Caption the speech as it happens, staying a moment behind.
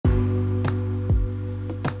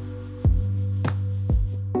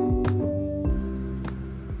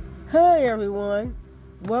Hi everyone,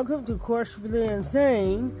 welcome to Course for the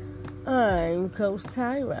Insane. I'm Coach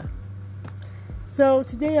Tyra. So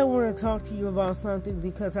today I want to talk to you about something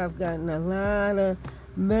because I've gotten a lot of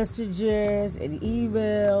messages and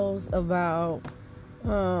emails about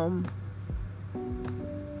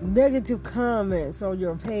negative comments on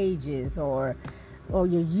your pages or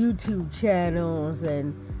your YouTube channels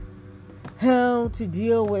and how to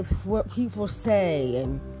deal with what people say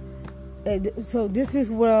and so this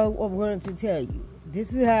is what I wanted to tell you.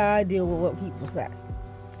 This is how I deal with what people say.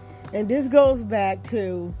 And this goes back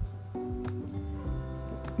to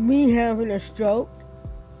me having a stroke.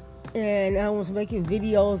 And I was making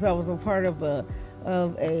videos. I was a part of a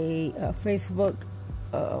Facebook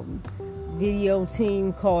video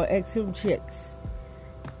team called XM Chicks.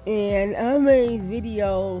 And I made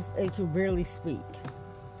videos and could barely speak.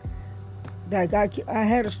 Like I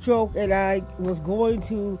had a stroke and I was going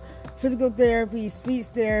to physical therapy, speech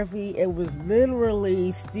therapy, and was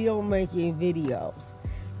literally still making videos.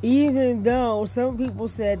 Even though some people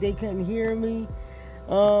said they couldn't hear me.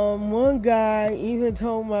 One guy even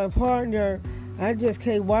told my partner, I just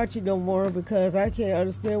can't watch it no more because I can't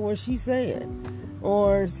understand what she's saying.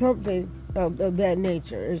 Or something of that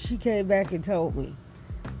nature. And she came back and told me.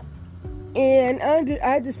 And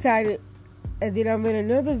I decided, and then I made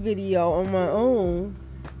another video on my own,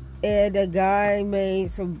 and a guy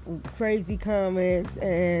made some crazy comments,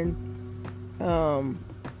 and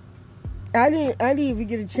I didn't even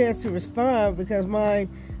get a chance to respond because my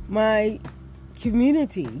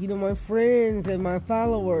community, my friends and my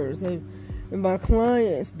followers and my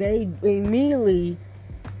clients, they immediately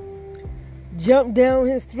jumped down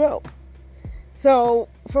his throat. So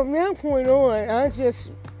from that point on,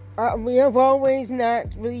 I've always not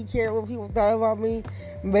really cared what people thought about me.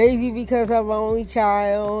 Maybe because I'm an only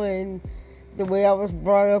child and the way I was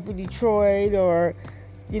brought up in Detroit, or,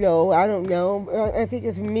 I don't know. I think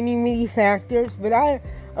it's many factors. But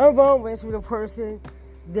I've always been a person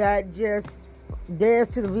that just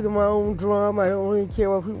danced to the beat of my own drum. I don't really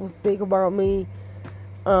care what people think about me.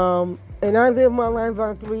 And I live my life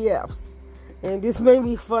on 3 F's. And this may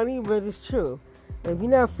be funny, but it's true. If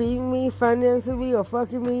you're not feeding me, financing me, or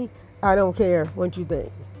fucking me, I don't care what you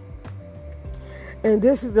think. And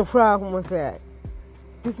this is the problem with that.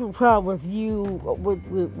 This is the problem with you,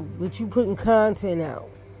 with you putting content out.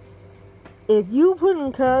 If you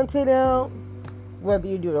putting content out, whether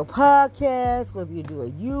you do a podcast, whether you do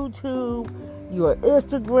a YouTube, you're an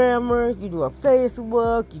Instagrammer, you do a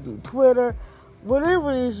Facebook, you do Twitter,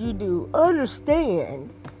 whatever it is you do,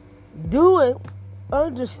 do it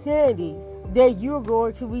understanding that you're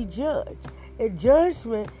going to be judged. And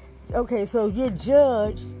judgment, okay, so you're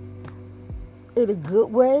judged in a good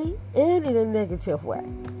way and in a negative way.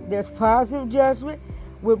 There's positive judgment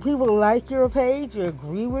when people like your page or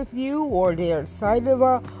agree with you or they're excited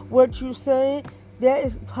about what you're saying. That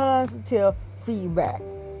is positive feedback.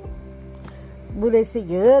 When they say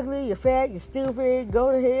you're ugly, you're fat, you're stupid,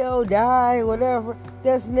 go to hell, die, whatever,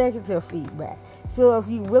 that's negative feedback. So if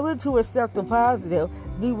you're willing to accept the positive,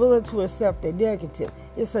 be willing to accept the negative.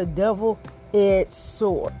 It's a double-edged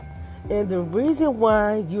sword. And the reason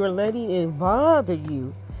why you're letting it bother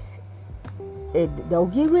you, and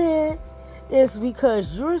don't get mad, is because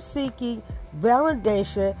you're seeking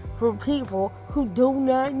validation from people who do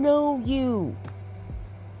not know you.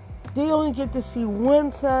 They only get to see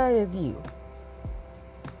one side of you.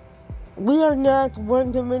 We are not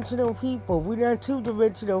one-dimensional people. We're not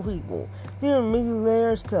two-dimensional people. There are many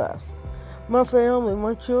layers to us. My family,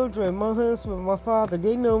 my children, my husband, my father,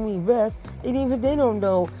 they know me best, and even they don't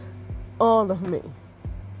know all of me.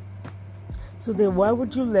 So then why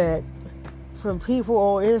would you let some people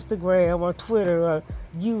on Instagram or Twitter or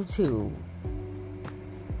YouTube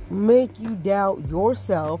make you doubt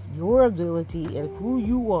yourself, your ability, and who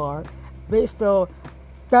you are based on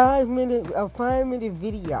a 5-minute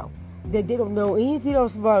video that they don't know anything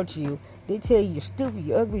else about you? They tell you you're stupid,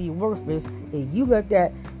 you're ugly, you're worthless, and you let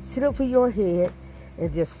that sit up in your head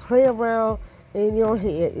and just play around in your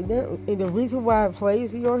head. And the reason why it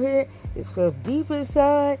plays in your head is because deep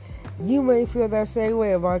inside, you may feel that same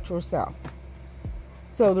way about yourself.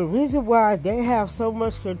 So the reason why they have so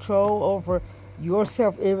much control over your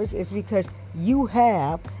self-image is because you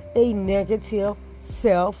have a negative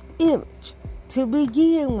self-image to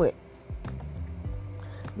begin with.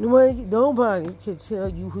 Nobody can tell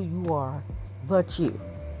you who you are but you.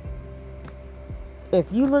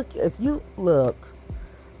 If you look,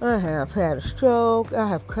 I have had a stroke, I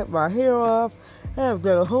have cut my hair off, I have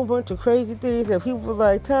done a whole bunch of crazy things that people were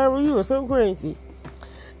like, Tyra, you are so crazy.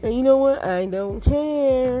 And you know what? I don't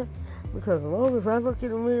care. Because as long as I look in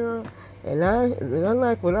the mirror And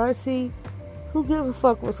unlike what I see, who gives a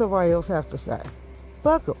fuck what somebody else has to say?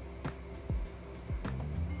 Fuck them.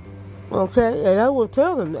 Okay? And I will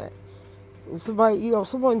tell them that.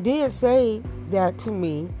 Someone did say that to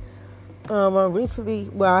me.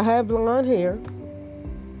 I had blonde hair.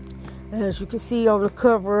 As you can see on the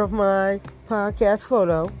cover of my podcast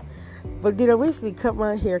photo. But then I recently cut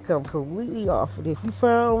my hair completely off. And if you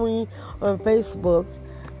follow me on Facebook,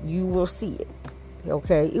 you will see it.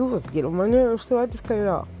 Okay? It was getting on my nerves, so I just cut it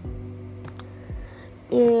off.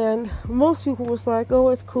 And most people was like, oh,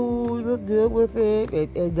 it's cool, you look good with it.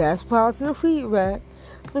 And that's positive feedback.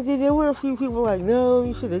 But then there were a few people like, no,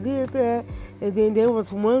 you should have did that. And then there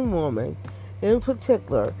was one woman in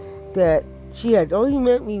particular that she had only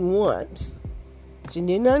met me once. She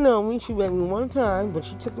did not know me. She met me one time, but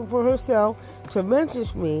she took it for herself to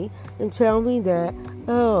message me and tell me that,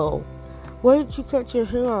 oh, why didn't you cut your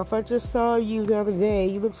hair off? I just saw you the other day.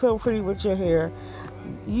 You look so pretty with your hair.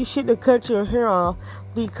 You shouldn't have cut your hair off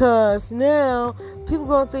because now people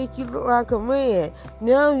gonna think you look like a man.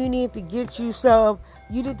 Now you need to get you some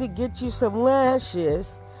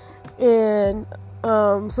lashes, and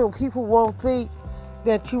so people won't think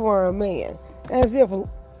that you are a man. As if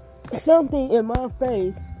something in my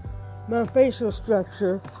face, my facial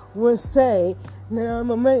structure, would say that I'm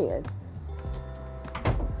a man.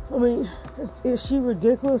 I mean, is she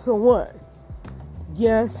ridiculous or what?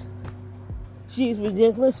 Yes, she's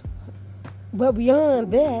ridiculous. But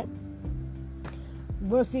beyond that,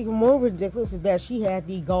 what's even more ridiculous is that she had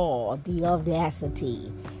the gall, the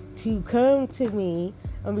audacity to come to me,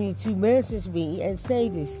 to message me and say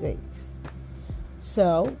these things.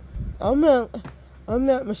 So, I'm not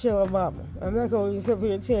Michelle Obama. I'm not going to sit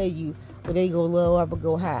here and tell you, well, they go low, I would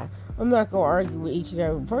go high. I'm not going to argue with each and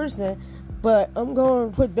every person, but I'm going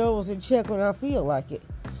to put those in check when I feel like it.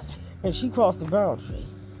 And she crossed the boundary.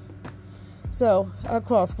 So I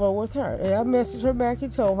crossed over with her. And I messaged her back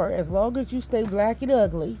and told her, as long as you stay black and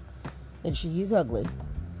ugly, and she is ugly,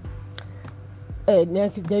 and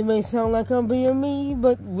they may sound like I'm being mean,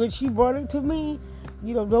 but when she brought it to me,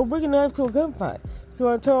 don't bring a knife to a gunfight. So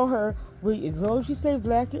I told her, well, as long as you say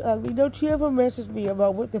black and ugly, don't you ever message me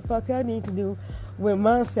about what the fuck I need to do with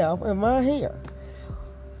myself and my hair.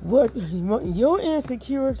 What your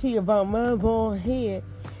insecurity about my bald head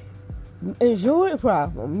is your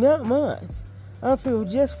problem, not mine. I feel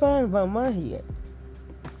just fine about my head.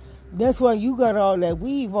 That's why you got all that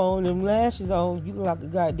weave on, them lashes on, you look like a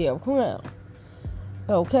goddamn clown.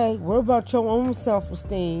 Okay? Worry about your own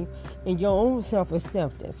self-esteem and your own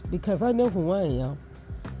self-acceptance, because I know who I am.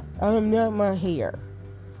 I am not my hair.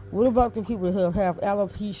 What about the people who have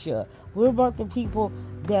alopecia? What about the people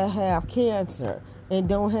that have cancer and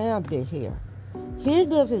don't have their hair? Hair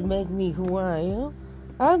doesn't make me who I am.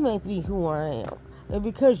 I make me who I am. And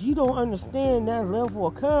because you don't understand that level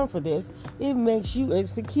of confidence, it makes you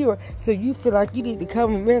insecure. So you feel like you need to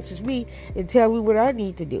come and message me and tell me what I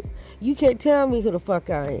need to do. You can't tell me who the fuck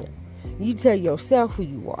I am. You tell yourself who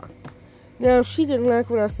you are. Now, she didn't like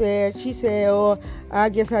what I said. She said, oh, I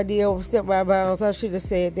guess I did overstep my bounds. I should have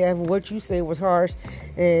said that. What you said was harsh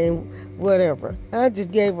and whatever. I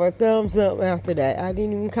just gave her a thumbs up after that. I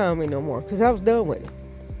didn't even comment no more because I was done with it.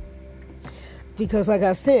 Because like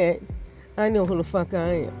I said, I know who the fuck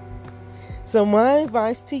I am. So my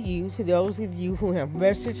advice to you, to those of you who have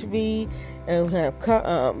messaged me and have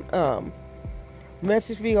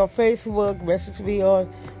messaged me on Facebook, messaged me on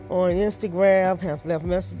Instagram, have left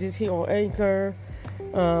messages here on Anchor,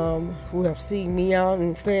 who have seen me out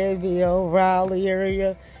in Fayetteville, Raleigh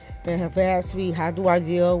area, and have asked me, how do I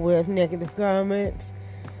deal with negative comments?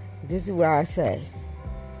 This is what I say.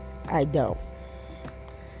 I don't.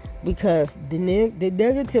 Because the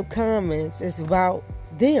negative comments is about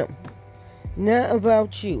them, not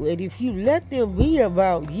about you. And if you let them be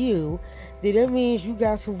about you, then that means you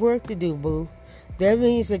got some work to do, boo. That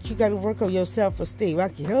means that you got to work on your self-esteem. I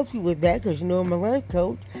can help you with that because, I'm a life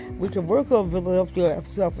coach. We can work on building up your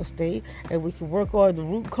self-esteem, and we can work on the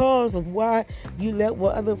root cause of why you let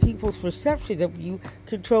what other people's perception of you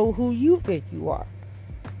control who you think you are.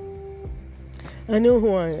 I know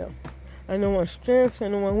who I am. I know my strengths. I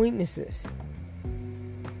know my weaknesses.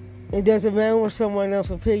 It doesn't matter what someone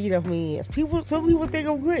else's opinion of me is. Some people think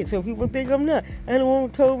I'm great. Some people think I'm not. And the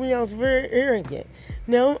woman told me I was very arrogant.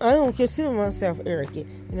 No, I don't consider myself arrogant.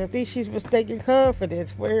 And I think she's mistaken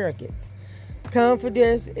confidence for arrogance.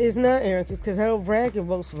 Confidence is not arrogance because I don't brag and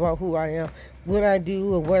boast about who I am, what I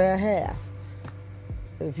do, or what I have.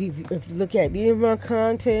 If you look at any of my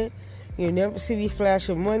content, you'll never see me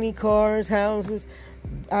flashing money, cars, houses.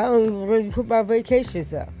 I don't even really put my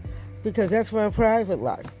vacations up because that's my private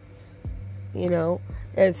life.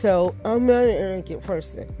 And so I'm not an arrogant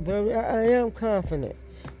person, but I am confident.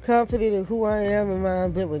 Confident in who I am and my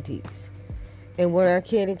abilities. And what I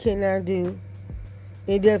can and cannot do,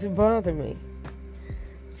 it doesn't bother me.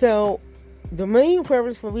 So the main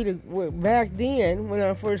purpose for me to, back then, when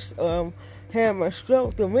I first had my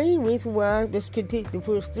stroke, the main reason why I just continued to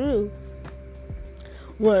push through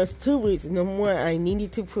was two reasons. Number one, I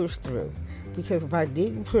needed to push through. Because if I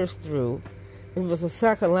didn't push through, it was a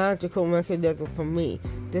psychological mechanism for me.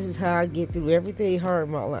 This is how I get through everything hard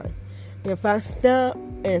in my life. If I stop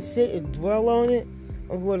and sit and dwell on it,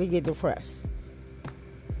 I'm going to get depressed.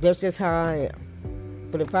 That's just how I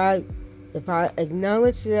am. But if I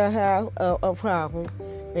acknowledge that I have a problem,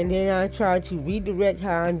 and then I try to redirect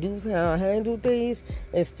how I handle things,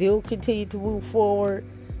 and still continue to move forward,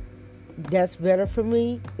 that's better for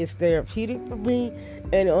me. It's therapeutic for me,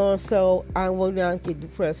 and also I will not get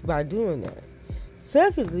depressed by doing that.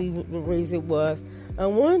 Secondly, the reason was I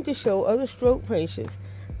wanted to show other stroke patients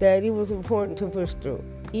that it was important to push through,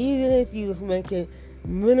 even if you was making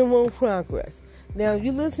minimal progress. Now, if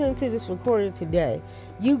you're listening to this recording today,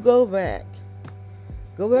 you go back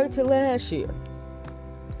to last year.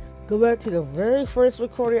 Go back to the very first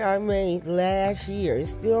recording I made last year.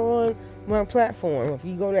 It's still on my platform. If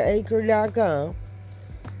you go to Anchor.com,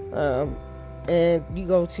 and you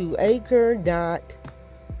go to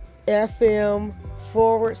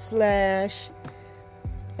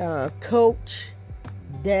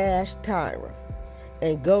Anchor.fm/coach-Tyra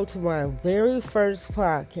and go to my very first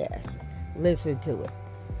podcast. Listen to it.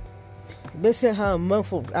 Listen how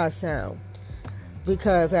muffled I sound.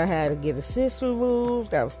 Because I had to get a cyst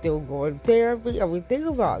removed. I was still going to therapy. I mean, think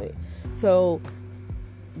about it. So,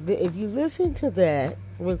 if you listen to that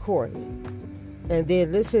recording and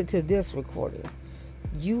then listen to this recording,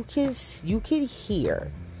 you can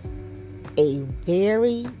hear a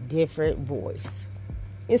very different voice.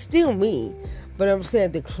 It's still me, but I'm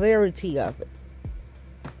saying the clarity of it.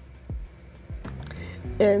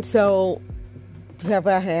 And so, have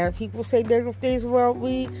I had people say negative things about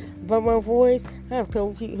me, about my voice?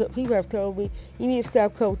 People have told me, you need to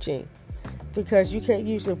stop coaching because you can't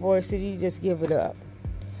use your voice and you just give it up.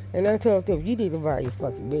 And I told them, you need to mind your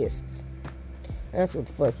fucking business. That's what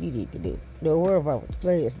the fuck you need to do. Don't worry about what the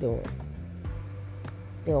player's doing.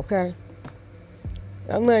 Okay?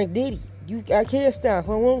 I'm like, Diddy, I can't stop.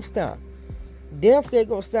 I won't stop. Death ain't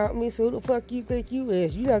gonna stop me, so who the fuck you think you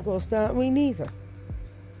is? You not gonna stop me neither.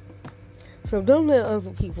 So don't let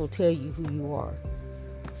other people tell you who you are.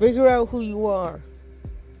 Figure out who you are.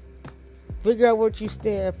 Figure out what you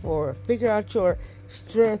stand for. Figure out your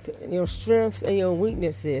strengths and your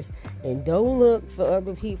weaknesses. And don't look for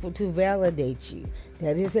other people to validate you.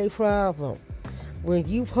 That is a problem. When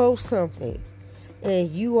you post something and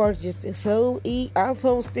you are just so I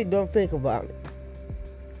post it, don't think about it.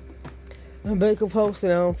 I make a post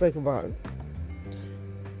and I don't think about it.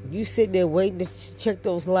 You sit there waiting to check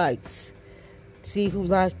those likes. See who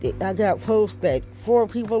liked it. I got posts that 4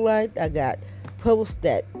 people liked. I got posts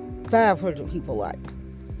that 500 people liked.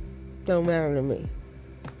 Don't matter to me.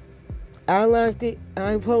 I liked it.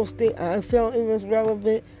 I posted. I felt it was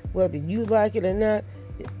relevant. Whether you like it or not,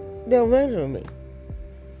 it don't matter to me.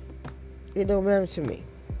 It don't matter to me.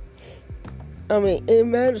 I mean, it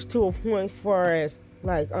matters to a point as far as,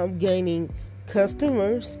 like, I'm gaining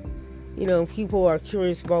customers. You know, people are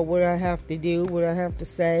curious about what I have to do, what I have to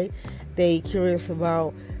say. They curious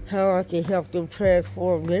about how I can help them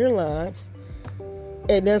transform their lives.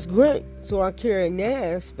 And that's great. So I care in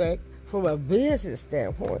that aspect from a business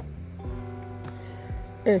standpoint.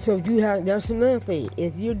 And so that's another thing.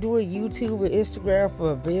 If you're doing YouTube and Instagram from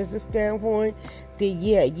a business standpoint, then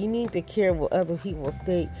yeah, you need to care what other people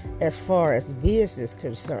think as far as business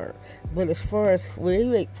concerned. But as far as when you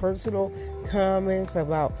make personal comments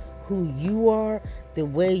about who you are, the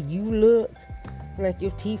way you look, like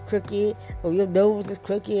your teeth crooked or your nose is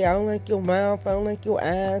crooked, I don't like your mouth, I don't like your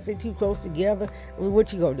eyes, they're too close together. I mean,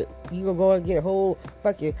 what you gonna do? You gonna go and get a whole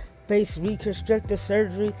fucking face reconstructive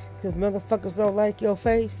surgery because motherfuckers don't like your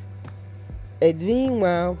face? And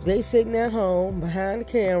meanwhile, they sitting at home behind the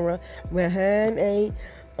camera, behind a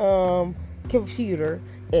computer,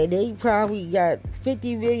 and they probably got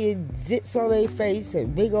 50 million zits on their face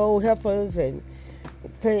and big old heifers and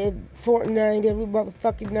playing Fortnite every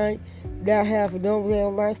motherfucking night, not having no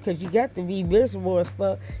real life, because you got to be miserable as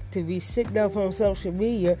fuck to be sitting up on social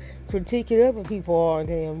media critiquing other people all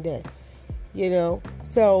damn day. You know?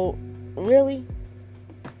 So, really?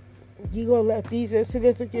 You gonna let these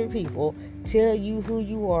insignificant people tell you who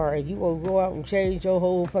you are, and you gonna go out and change your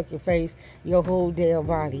whole fucking face, your whole damn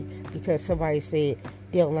body, because somebody said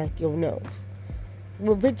they don't like your nose?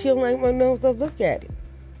 Well, bitch, you don't like my nose, don't look at it.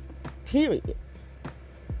 Period.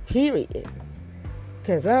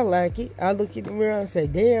 Because I like it. I look in the mirror and say,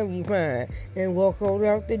 damn, you fine. And walk on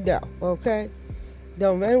out the door. Okay?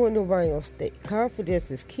 Don't matter what nobody else thinks.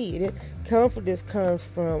 Confidence is key. Confidence comes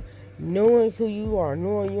from knowing who you are,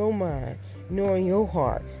 knowing your mind, knowing your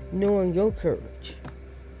heart, knowing your courage.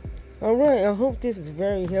 All right, I hope this is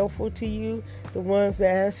very helpful to you, the ones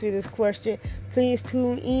that asked me this question. Please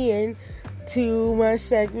tune in to my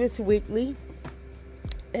segments weekly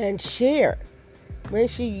and share. Make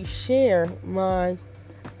sure you share my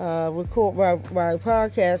record my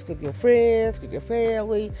podcast with your friends, with your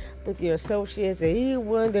family, with your associates, and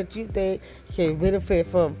anyone that you think can benefit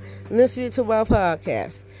from listening to my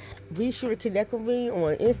podcast. Be sure to connect with me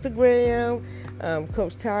on Instagram,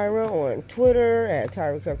 Coach Tyra, on Twitter at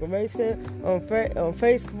Tyra Kirkland Mason, on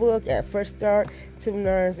Facebook at Fresh Start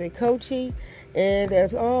Seminars and Coaching. And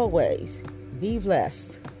as always, be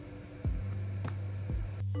blessed.